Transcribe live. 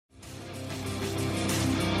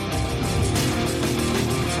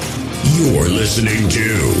You're listening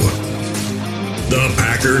to the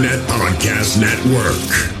Packernet Podcast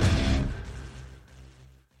Network.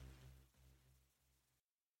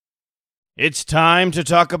 It's time to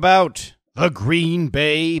talk about the Green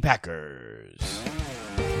Bay Packers.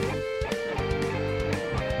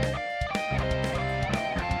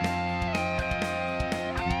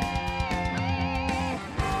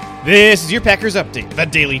 This is your Packers Update, the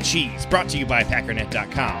Daily Cheese, brought to you by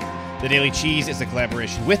Packernet.com. The Daily Cheese is a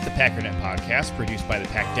collaboration with the Packernet Podcast, produced by the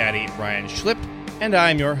Pack Daddy, Ryan Schlip, and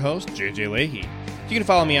I'm your host, JJ Leahy. You can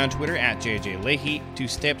follow me on Twitter at JJ Leahy to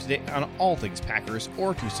stay up to date on all things Packers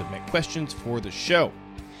or to submit questions for the show.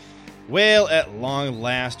 Well, at long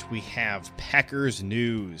last, we have Packers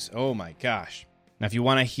news. Oh my gosh. Now, if you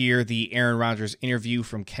want to hear the Aaron Rodgers interview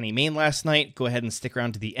from Kenny Mayne last night, go ahead and stick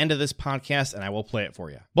around to the end of this podcast and I will play it for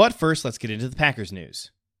you. But first, let's get into the Packers news.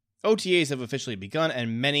 OTAs have officially begun,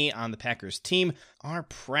 and many on the Packers team are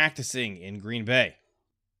practicing in Green Bay.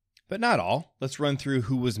 But not all. Let's run through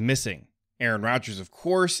who was missing. Aaron Rodgers, of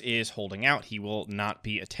course, is holding out. He will not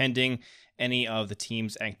be attending any of the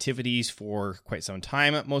team's activities for quite some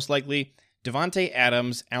time, most likely. Davante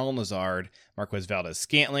Adams, Allen Lazard, Marquez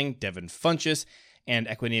Valdes-Scantling, Devin Funchess, and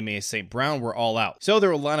Equanimeous St. Brown were all out. So there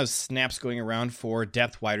were a lot of snaps going around for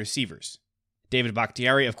depth wide receivers. David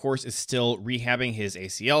Bakhtiari, of course, is still rehabbing his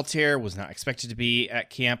ACL tear, was not expected to be at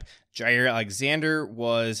camp. Jair Alexander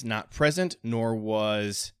was not present, nor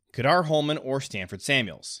was Kadar Holman or Stanford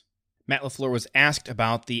Samuels. Matt LaFleur was asked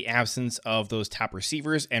about the absence of those top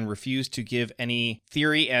receivers and refused to give any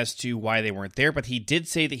theory as to why they weren't there, but he did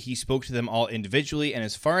say that he spoke to them all individually, and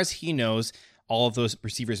as far as he knows, all of those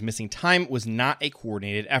receivers missing time was not a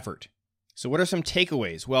coordinated effort. So what are some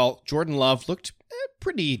takeaways? Well, Jordan Love looked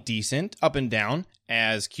pretty decent, up and down,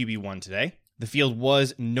 as QB1 today. The field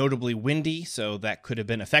was notably windy, so that could have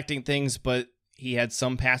been affecting things, but he had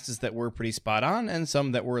some passes that were pretty spot on and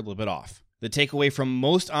some that were a little bit off. The takeaway from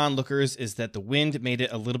most onlookers is that the wind made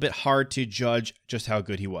it a little bit hard to judge just how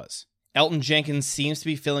good he was. Elton Jenkins seems to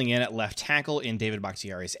be filling in at left tackle in David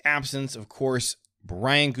Bakhtiari's absence. Of course,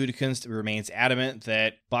 Brian Gutekunst remains adamant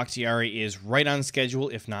that Bakhtiari is right on schedule,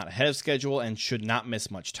 if not ahead of schedule, and should not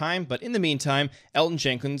miss much time. But in the meantime, Elton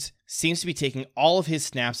Jenkins seems to be taking all of his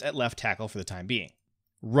snaps at left tackle for the time being.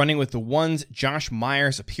 Running with the ones, Josh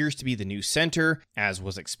Myers appears to be the new center, as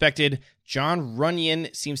was expected. John Runyon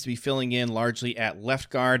seems to be filling in largely at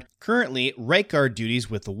left guard. Currently, right guard duties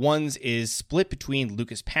with the ones is split between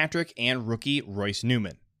Lucas Patrick and rookie Royce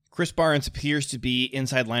Newman. Chris Barnes appears to be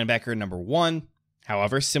inside linebacker number 1.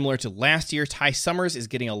 However, similar to last year, Ty Summers is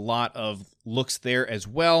getting a lot of looks there as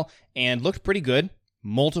well and looked pretty good.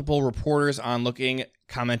 Multiple reporters on Looking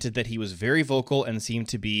commented that he was very vocal and seemed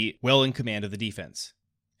to be well in command of the defense.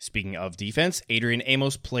 Speaking of defense, Adrian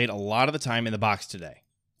Amos played a lot of the time in the box today.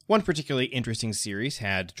 One particularly interesting series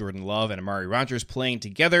had Jordan Love and Amari Rodgers playing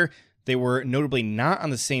together. They were notably not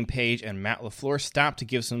on the same page, and Matt LaFleur stopped to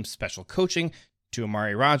give some special coaching to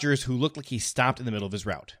Amari Rodgers, who looked like he stopped in the middle of his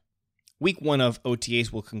route. Week 1 of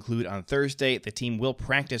OTAs will conclude on Thursday. The team will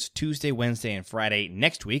practice Tuesday, Wednesday, and Friday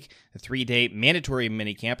next week. The 3-day mandatory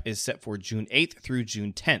minicamp is set for June 8th through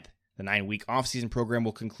June 10th. The 9-week offseason program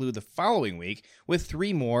will conclude the following week with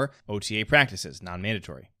 3 more OTA practices,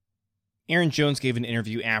 non-mandatory. Aaron Jones gave an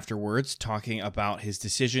interview afterwards talking about his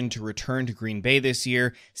decision to return to Green Bay this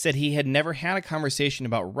year, said he had never had a conversation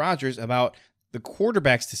about Rodgers about the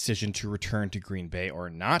quarterback's decision to return to Green Bay or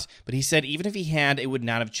not, but he said even if he had, it would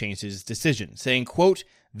not have changed his decision, saying, quote,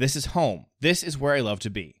 "This is home. This is where I love to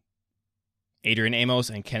be." Adrian Amos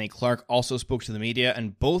and Kenny Clark also spoke to the media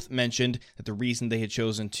and both mentioned that the reason they had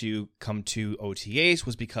chosen to come to OTAs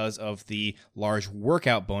was because of the large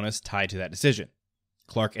workout bonus tied to that decision.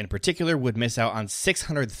 Clark in particular would miss out on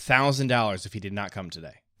 $600,000 if he did not come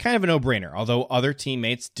today. Kind of a no-brainer, although other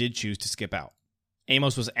teammates did choose to skip out.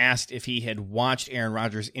 Amos was asked if he had watched Aaron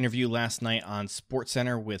Rodgers' interview last night on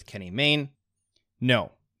SportsCenter with Kenny Mayne.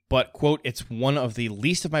 No, but, quote, "It's one of the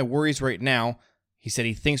least of my worries right now." He said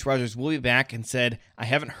he thinks Rodgers will be back and said, "I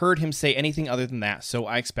haven't heard him say anything other than that, so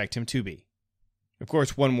I expect him to be." Of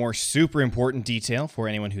course, one more super important detail for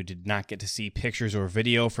anyone who did not get to see pictures or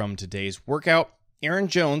video from today's workout, Aaron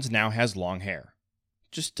Jones now has long hair.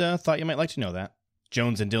 Just thought you might like to know that.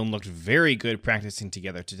 Jones and Dillon looked very good practicing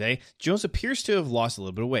together today. Jones appears to have lost a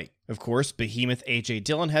little bit of weight. Of course, behemoth A.J.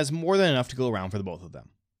 Dillon has more than enough to go around for the both of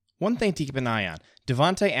them. One thing to keep an eye on,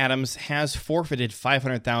 Davante Adams has forfeited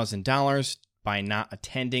 $500,000 by not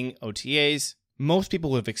attending OTAs. Most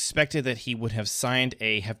people would have expected that he would have signed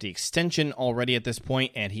a hefty extension already at this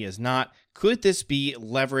point, and he has not. Could this be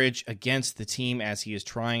leverage against the team as he is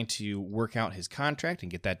trying to work out his contract and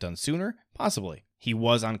get that done sooner? Possibly. He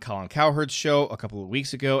was on Colin Cowherd's show a couple of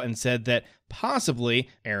weeks ago and said that possibly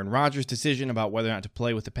Aaron Rodgers' decision about whether or not to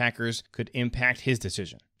play with the Packers could impact his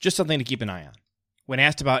decision. Just something to keep an eye on. When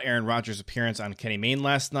asked about Aaron Rodgers' appearance on Kenny Mayne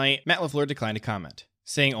last night, Matt LaFleur declined to comment,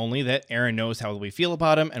 saying only that Aaron knows how we feel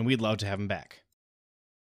about him and we'd love to have him back.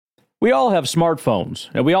 We all have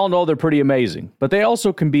smartphones, and we all know they're pretty amazing, but they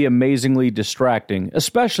also can be amazingly distracting,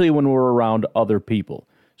 especially when we're around other people.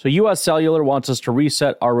 So US Cellular wants us to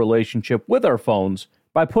reset our relationship with our phones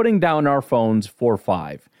by putting down our phones for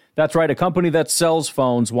 $5. That's right, a company that sells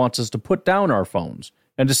phones wants us to put down our phones.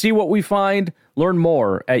 And to see what we find, learn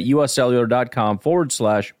more at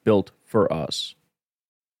uscellular.com/built for us.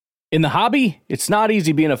 In the hobby, it's not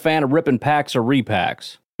easy being a fan of ripping packs or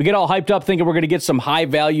repacks. We get all hyped up thinking we're going to get some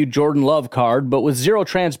high-value Jordan Love card, but with zero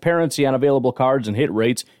transparency on available cards and hit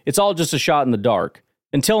rates, it's all just a shot in the dark.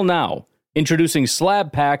 Until now, introducing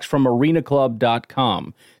slab packs from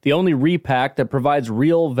arenaclub.com, the only repack that provides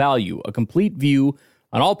real value, a complete view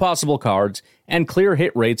on all possible cards, and clear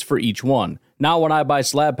hit rates for each one. Now when I buy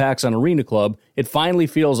slab packs on Arena Club, it finally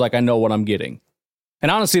feels like I know what I'm getting. And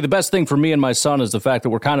honestly, the best thing for me and my son is the fact that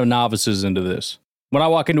we're kind of novices into this. When I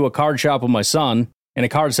walk into a card shop with my son, and a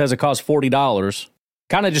card says it costs $40,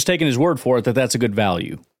 kind of just taking his word for it that that's a good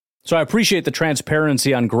value. So I appreciate the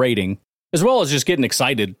transparency on grading, as well as just getting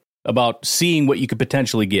excited about seeing what you could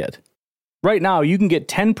potentially get. Right now, you can get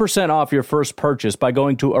 10% off your first purchase by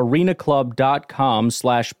going to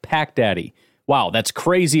arenaclub.com/packdaddy. Wow, that's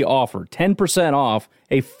crazy offer. 10% off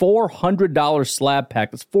a $400 slab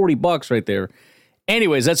pack. That's $40 right there.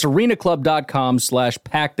 Anyways, that's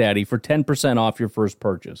arenaclub.com/packdaddy for 10% off your first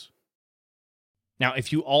purchase. Now,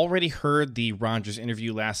 if you already heard the Rodgers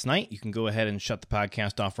interview last night, you can go ahead and shut the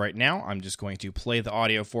podcast off right now. I'm just going to play the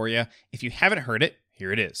audio for you. If you haven't heard it,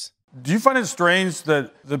 here it is. Do you find it strange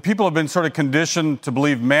that the people have been sort of conditioned to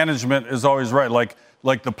believe management is always right? Like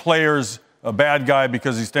the player's a bad guy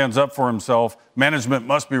because he stands up for himself. Management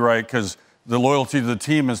must be right because the loyalty to the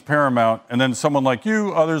team is paramount. And then someone like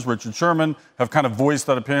you, others, Richard Sherman, have kind of voiced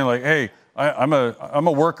that opinion like, hey, I'm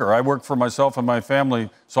a worker. I work for myself and my family,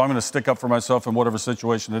 so I'm going to stick up for myself in whatever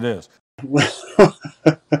situation it is.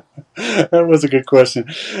 That was a good question.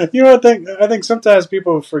 You know, I think sometimes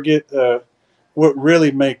people forget what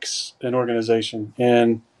really makes an organization,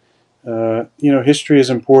 and history is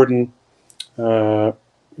important.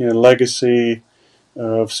 Legacy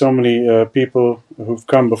of so many people who've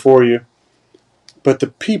come before you, but the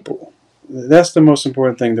people—that's the most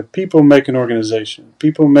important thing. The people make an organization.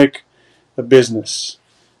 People make a business,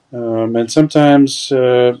 and sometimes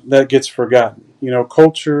that gets forgotten.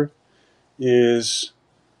 Culture is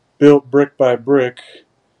built brick by brick,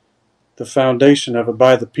 the foundation of it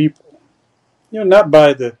by the people. Not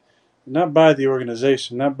by the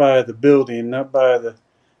organization, not by the building, not by the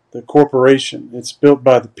corporation. It's built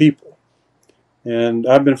by the people. And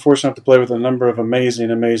I've been fortunate enough to play with a number of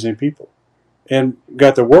amazing people, and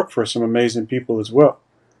got to work for some amazing people as well.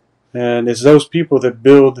 And it's those people that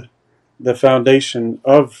build the foundation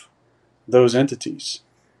of those entities.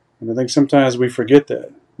 And I think sometimes we forget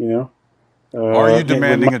that, Are you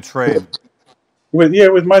demanding a trade?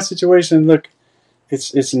 With my situation, look,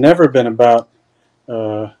 it's never been about,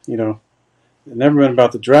 never been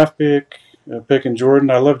about the draft pick, picking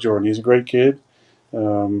Jordan. I love Jordan. He's a great kid. He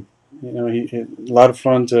a lot of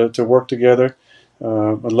fun to work together. I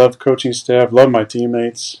love the coaching staff, love my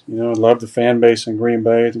teammates, love the fan base in Green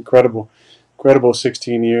Bay. It's incredible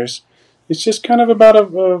 16 years. It's just kind of about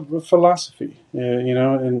a philosophy,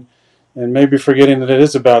 and maybe forgetting that it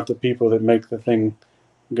is about the people that make the thing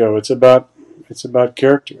go. It's about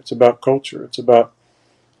character. It's about culture. It's about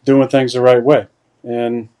doing things the right way.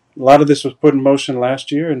 And a lot of this was put in motion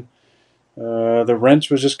last year, and the wrench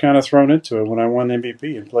was just kind of thrown into it when I won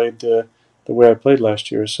MVP and played the way I played last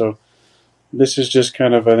year. So this is just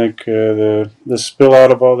kind of, I think, the spill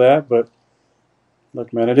out of all that, but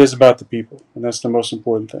look, man, it is about the people, and that's the most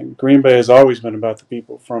important thing. Green Bay has always been about the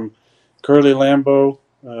people, from Curly Lambeau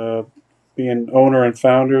being owner and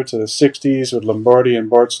founder to the 60s with Lombardi and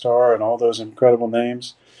Bart Starr and all those incredible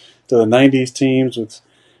names, to the 90s teams with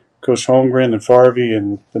Coach Holmgren and Farvey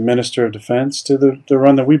and the Minister of Defense, to the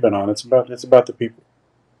run that we've been on. It's about the people.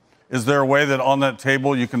 Is there a way that on that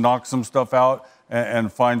table you can knock some stuff out and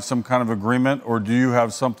find some kind of agreement, or do you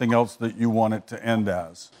have something else that you want it to end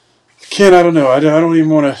as? Ken, I don't know. I don't even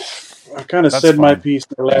want to. I kind of said my piece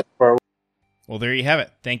in the last part. Well, there you have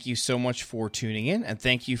it. Thank you so much for tuning in, and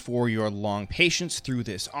thank you for your long patience through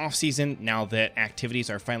this offseason. Now that activities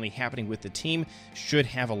are finally happening with the team, should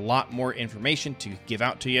have a lot more information to give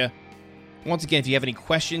out to you. Once again, if you have any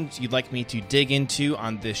questions you'd like me to dig into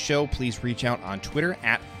on this show, please reach out on Twitter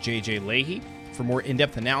at JJ Leahy. For more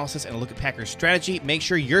in-depth analysis and a look at Packers strategy, make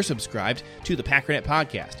sure you're subscribed to the Packernet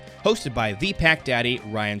Podcast, hosted by the Pack Daddy,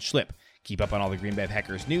 Ryan Schlip. Keep up on all the Green Bay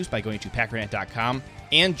Packers news by going to Packernet.com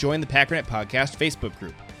and join the Packernet Podcast Facebook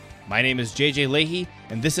group. My name is JJ Leahy,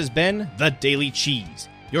 and this has been The Daily Cheese,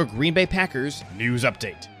 your Green Bay Packers news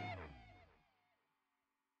update.